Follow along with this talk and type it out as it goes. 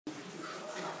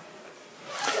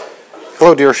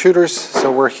Hello, dear shooters.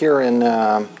 So we're here in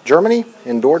Germany,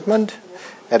 in Dortmund,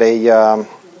 at a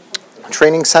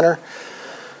training center.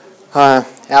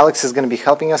 Alex is going to be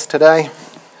helping us today.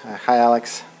 Hi,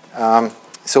 Alex.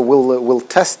 So we'll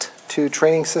test two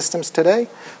training systems today.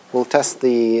 We'll test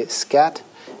the SCATT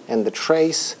and the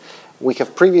trace. We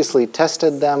have previously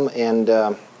tested them, and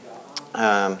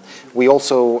we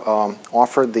also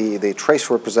offered the trace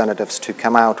representatives to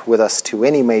come out with us to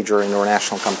any major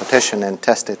international competition and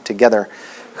test it together.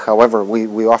 However,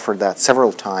 we offered that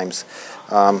several times.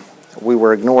 We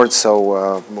were ignored,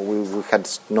 so we had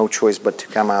no choice but to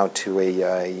come out to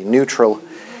a neutral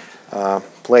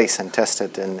place and test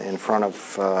it in front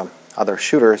of other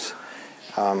shooters.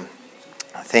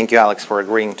 Thank you, Alex, for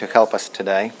agreeing to help us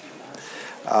today.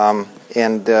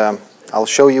 And I'll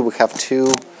show you, we have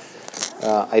two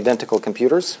identical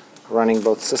computers running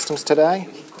both systems today.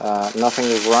 Nothing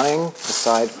is running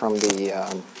aside from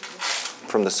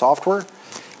the software,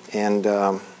 and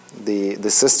the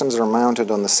systems are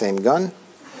mounted on the same gun.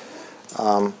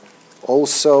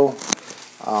 Also,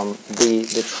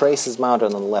 the trace is mounted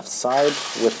on the left side.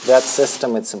 With that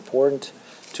system, it's important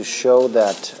to show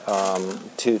that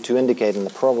to indicate in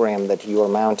the program that you are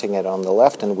mounting it on the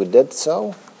left, and we did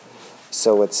so.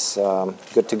 So it's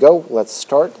good to go. Let's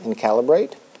start and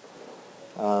calibrate.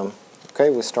 Okay,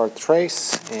 we start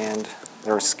trace, and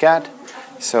there's SCATT.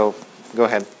 So go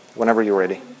ahead, whenever you're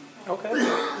ready. Okay.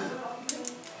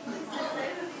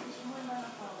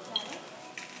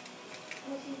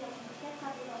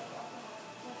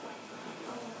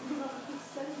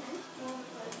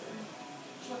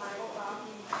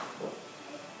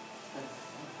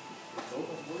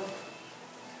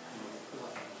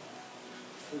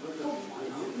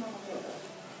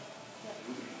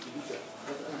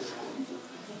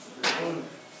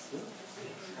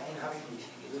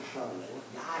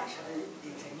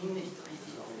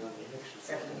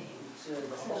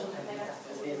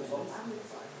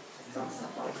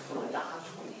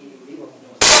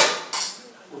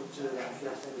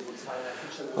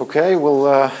 Okay,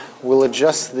 we'll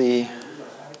adjust the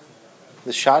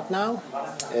shot now.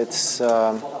 It's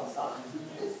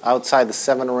outside the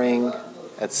 7 ring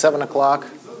at 7 o'clock.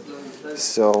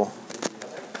 So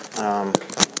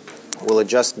we'll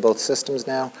adjust both systems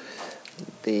now.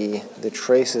 The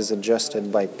trace is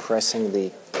adjusted by pressing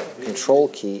the control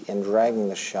key and dragging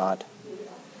the shot.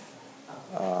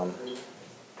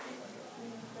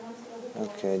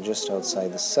 Okay, just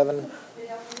outside the 7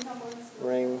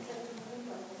 ring.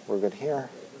 We're good here.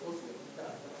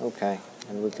 Okay,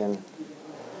 and we can,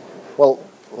 well,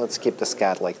 let's keep the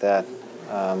SCATT like that.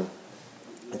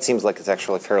 It seems like it's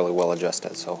actually fairly well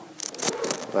adjusted, so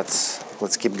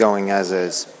let's keep going as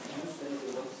is.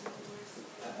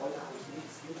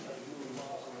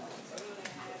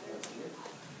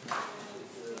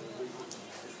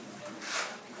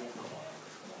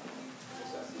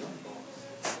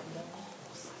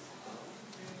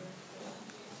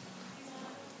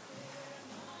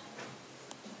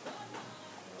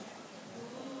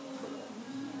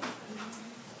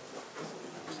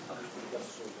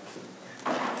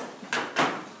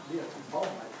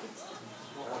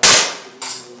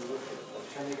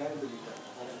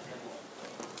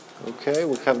 Okay,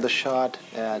 we have the shot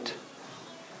at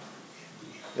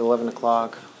 11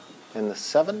 o'clock in the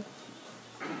 7,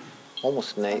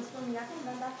 almost an 8.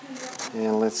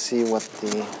 And let's see what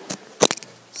the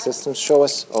systems show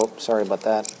us. Oh, sorry about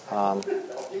that.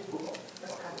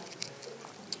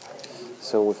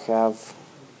 So we have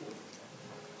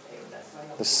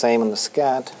the same on the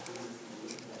SCATT,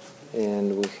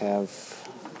 and we have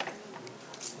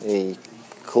a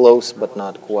close but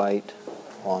not quite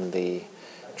on the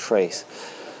trace.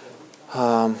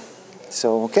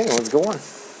 So okay, let's go on.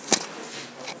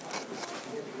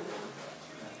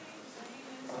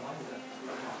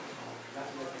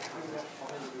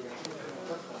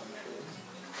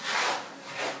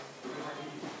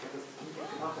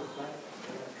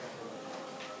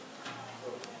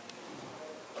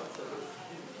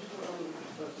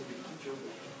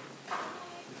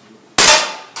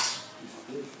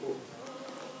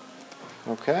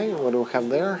 Okay, what do we have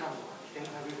there?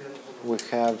 We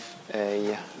have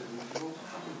a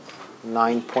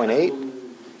 9.8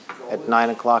 at 9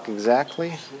 o'clock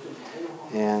exactly,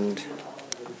 and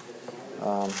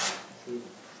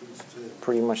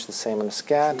pretty much the same on the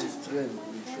SCATT.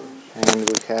 And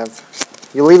we have,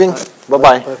 you leaving?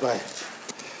 Bye-bye. Bye-bye.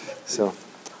 So,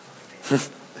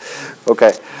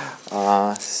 okay.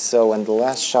 So, and the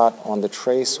last shot on the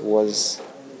trace was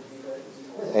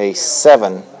a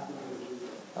 7.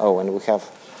 Oh, and we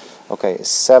have, okay,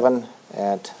 7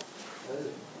 at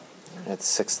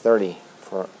 6:30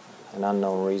 for an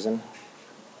unknown reason.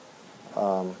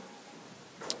 And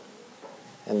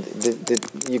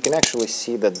you can actually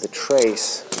see that the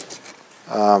trace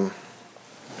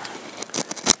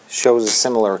shows a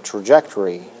similar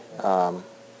trajectory. I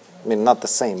mean, not the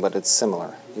same, but it's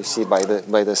similar. You see by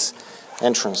this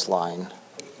entrance line,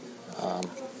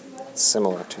 it's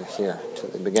similar to here, to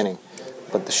the beginning.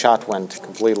 But the shot went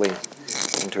completely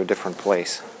into a different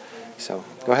place. So,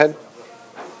 go ahead.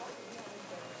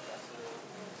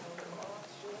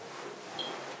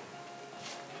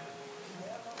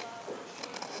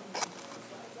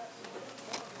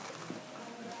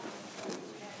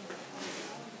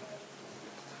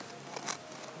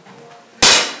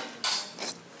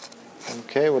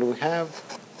 Okay, what do we have?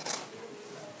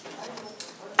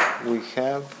 We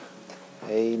have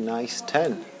a nice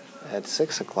 10 at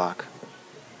 6 o'clock.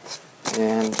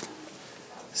 And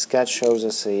SCATT shows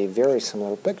us a very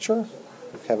similar picture.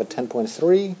 We have a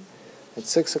 10.3 at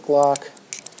 6 o'clock,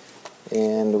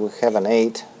 and we have an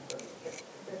 8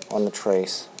 on the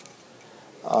trace.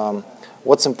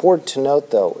 What's important to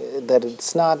note, though, that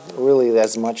it's not really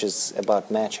as much as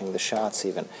about matching the shots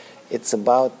even. It's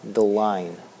about the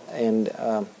line. And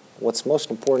what's most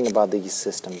important about these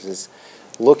systems is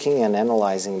looking and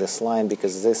analyzing this line,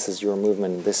 because this is your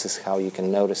movement. This is how you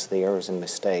can notice the errors and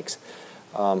mistakes.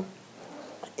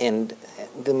 And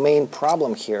the main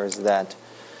problem here is that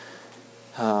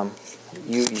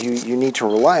you need to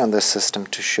rely on this system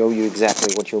to show you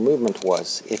exactly what your movement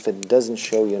was. If it doesn't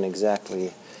show you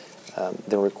exactly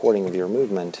the recording of your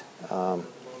movement,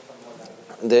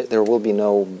 there will be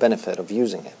no benefit of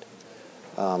using it.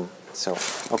 So,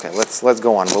 okay, let's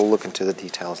go on. We'll look into the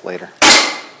details later.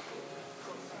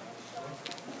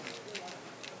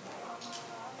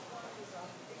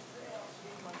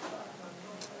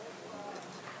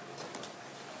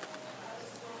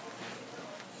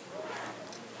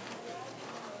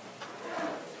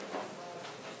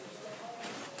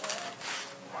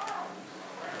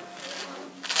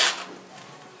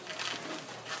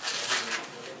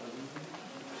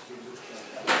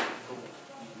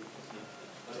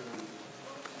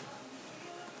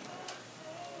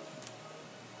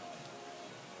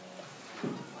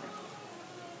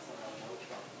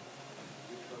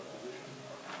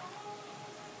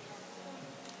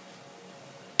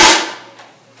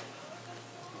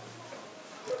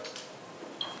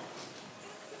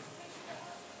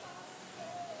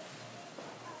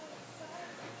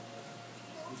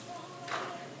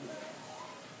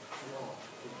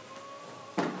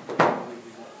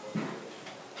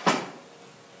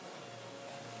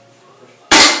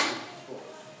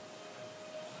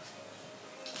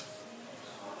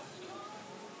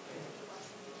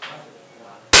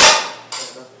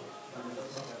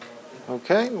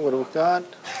 Okay, what do we got?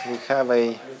 We have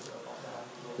a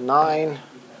 9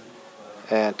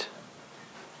 at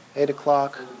 8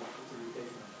 o'clock,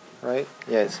 right?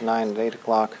 Yeah, it's 9 at 8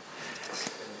 o'clock.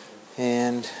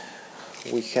 And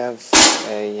we have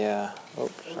a,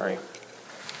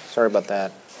 sorry about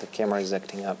that, the camera is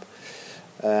acting up.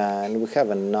 And we have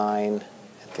a 9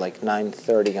 at like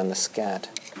 9:30 on the SCATT.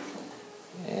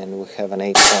 And we have an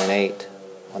 8.8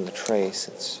 on the trace.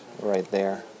 It's right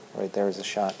there. Right there is a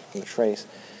shot on the trace.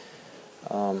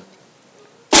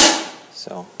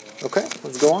 So, okay,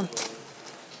 let's go on.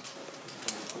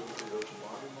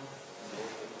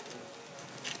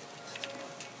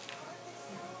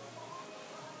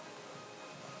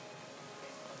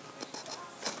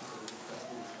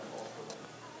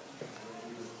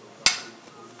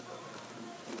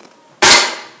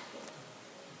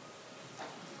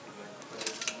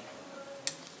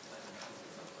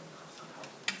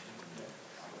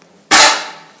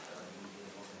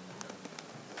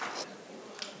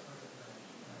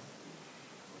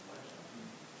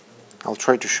 I'll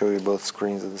try to show you both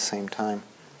screens at the same time.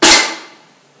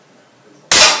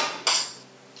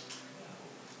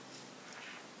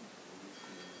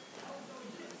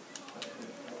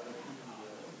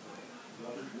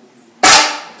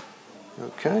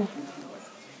 Okay.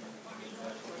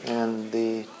 And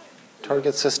the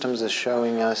target systems is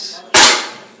showing us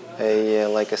a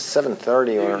like a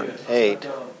 7:30 or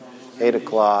 8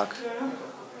 o'clock,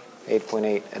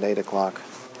 8.8 at 8 o'clock.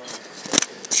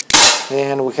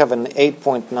 And we have an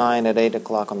 8.9 at 8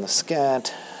 o'clock on the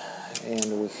SCATT,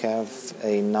 and we have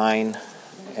a 9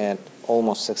 at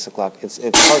almost 6 o'clock. It's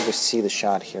hard to see the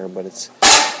shot here, but it's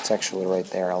actually right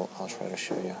there. I'll try to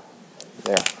show you.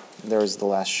 There's the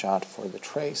last shot for the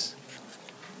trace.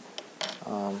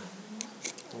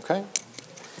 Okay,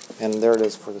 and there it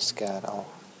is for the SCATT.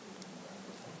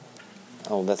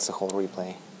 Oh, that's the whole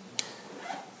replay.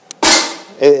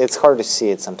 It's hard to see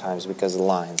it sometimes because of the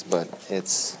lines, but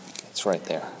it's right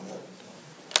there.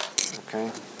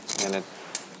 Okay, and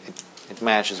it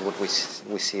matches what we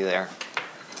see there.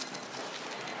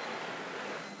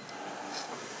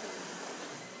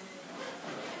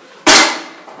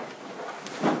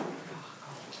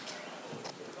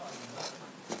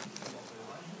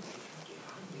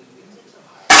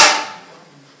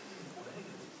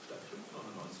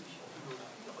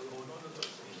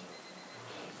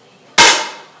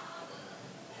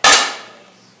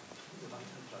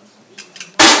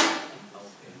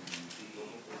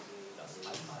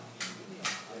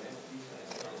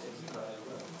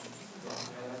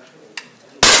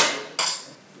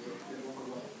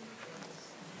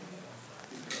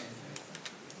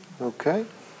 Okay,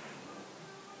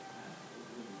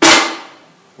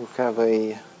 we have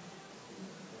a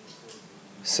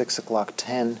 6 o'clock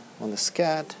 10 on the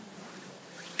SCATT.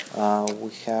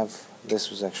 This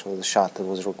was actually the shot that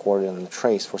was recorded on the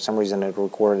trace. For some reason it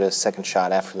recorded a second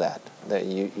shot after that.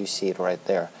 You see it right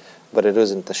there. But it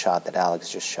isn't the shot that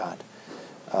Alex just shot.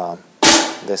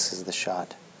 This is the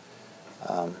shot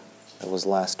that was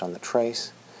last on the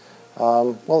trace.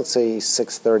 Well, let's say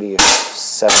 6:30-ish,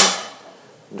 7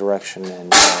 direction,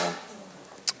 and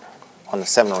on the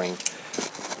 7 ring.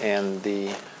 And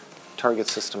the target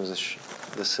system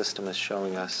is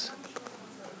showing us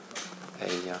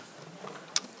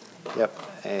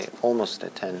almost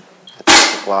at 10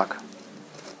 o'clock.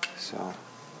 So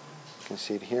you can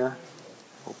see it here.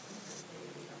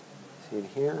 See it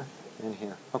here and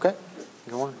here. Okay,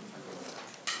 go on.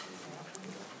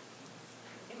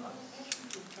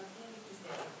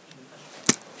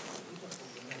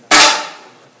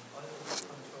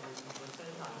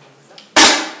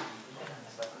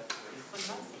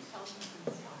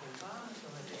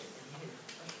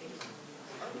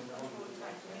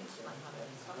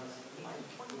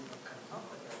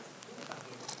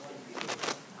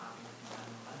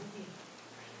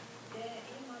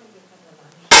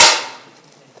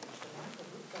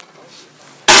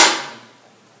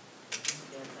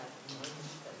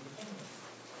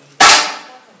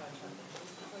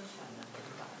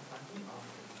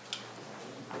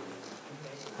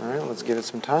 All right, let's give it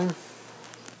some time.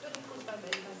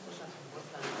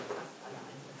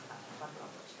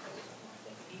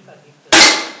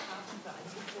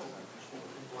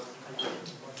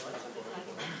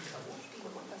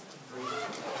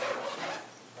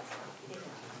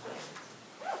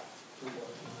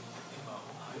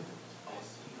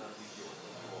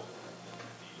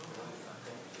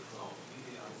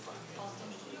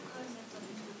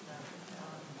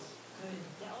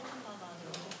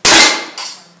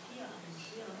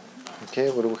 Okay,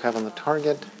 what do we have on the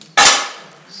target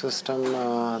system?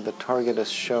 The target is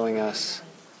showing us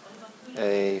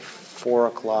a 4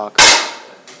 o'clock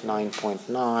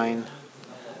 9.9,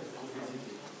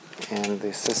 and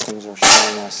the systems are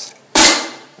showing us,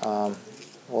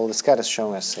 well, the SCATT is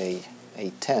showing us a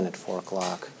 10 at 4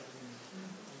 o'clock,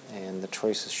 and the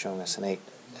trace is showing us an 8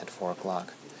 at 4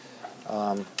 o'clock.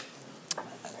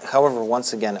 However,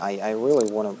 once again, I really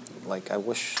want to, I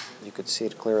wish you could see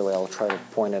it clearly. I'll try to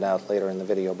point it out later in the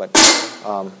video, but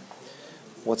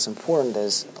what's important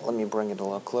is, let me bring it a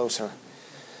little closer,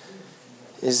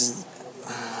 is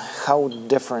how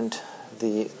different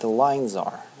the lines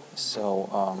are. So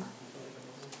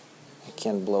I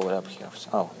can't blow it up here.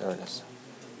 Oh, there it is.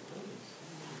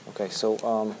 Okay,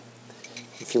 so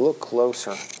if you look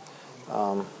closer,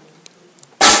 you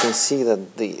can see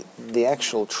that the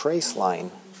actual trace line,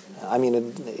 I mean,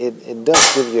 it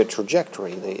does give you a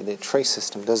trajectory. The trace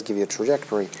system does give you a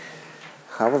trajectory.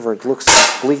 However, it looks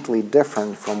completely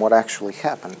different from what actually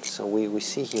happened. So we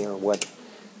see here what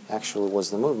actually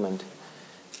was the movement,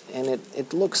 and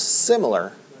it looks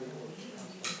similar,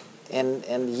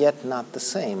 and yet not the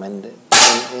same. And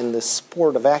in the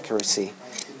sport of accuracy,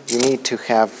 you need to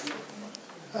have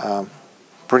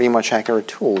pretty much accurate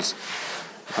tools.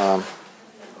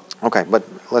 Okay, but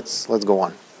let's go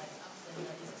on.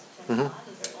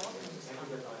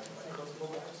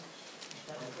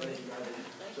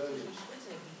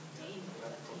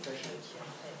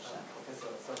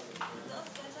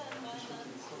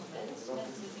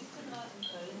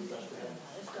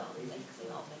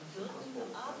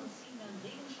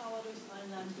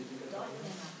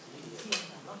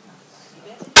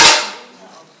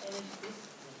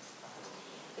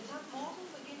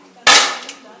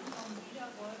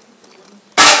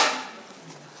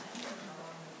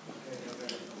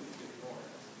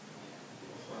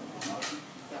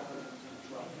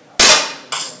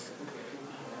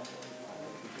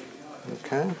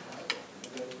 Okay.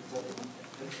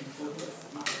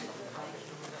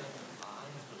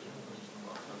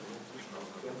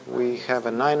 We have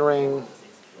a 9 ring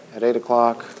at 8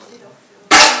 o'clock.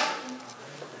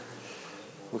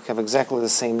 We have exactly the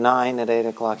same 9 at 8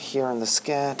 o'clock here on the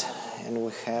SCATT, and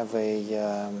we have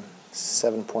a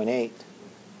 7.8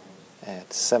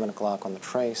 at 7 o'clock on the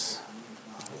trace.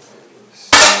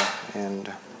 So,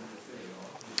 and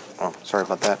oh, sorry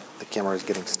about that. The camera is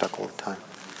getting stuck all the time.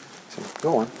 So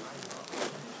go on.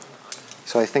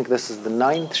 So I think this is the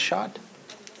 9th shot.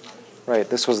 Right,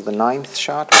 this was the 9th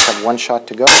shot. We have 1 shot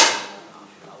to go.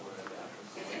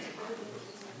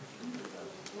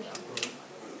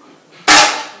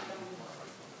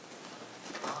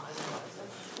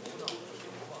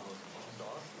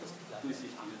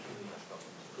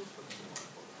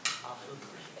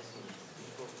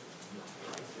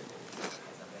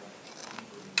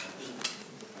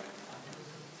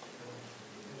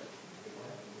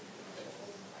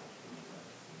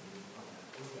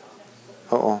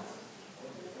 Uh-oh.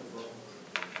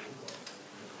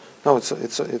 No,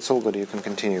 it's all good. You can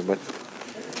continue, but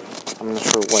I'm not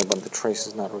sure why, but the trace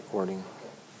is not recording.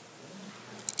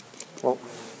 Well,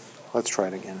 let's try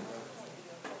it again.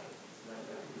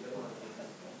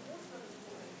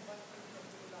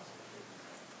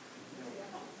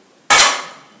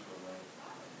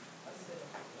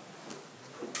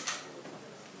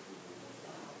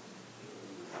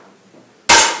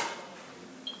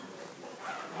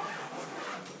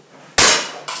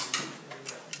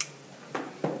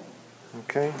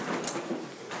 Okay.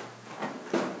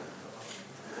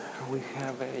 We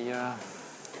have a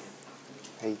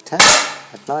 10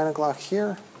 at 9 o'clock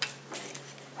here.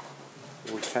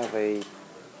 We have a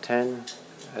 10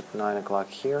 at 9 o'clock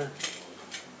here.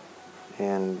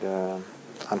 And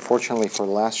unfortunately for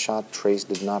the last shot, trace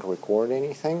did not record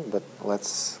anything, but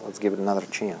let's give it another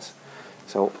chance.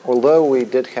 So although we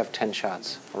did have 10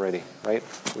 shots already, right?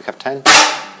 We have 10.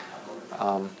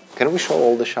 Can we show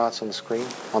all the shots on the screen,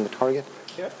 on the target?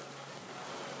 Yeah.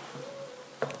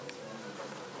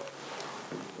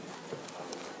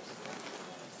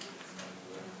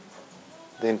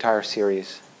 The entire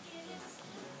series.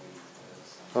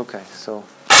 Okay, so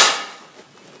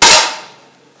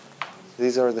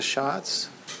these are the shots.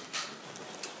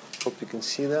 Hope you can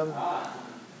see them.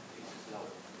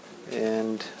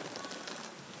 And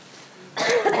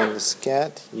on the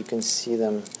SCATT, you can see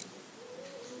them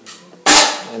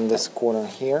in this corner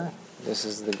here. This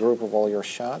is the group of all your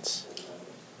shots.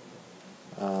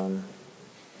 And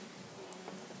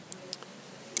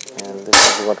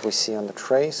this is what we see on the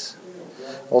trace.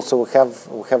 Also, we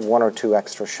have 1 or 2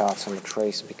 extra shots on the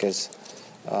trace because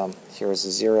here is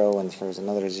a 0 and here's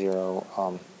another 0.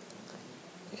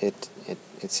 It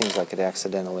seems like it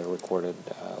accidentally recorded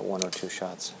 1 or 2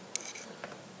 shots.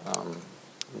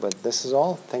 But this is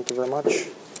all. Thank you very much.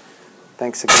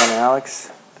 Thanks again,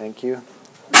 Alex. Thank you.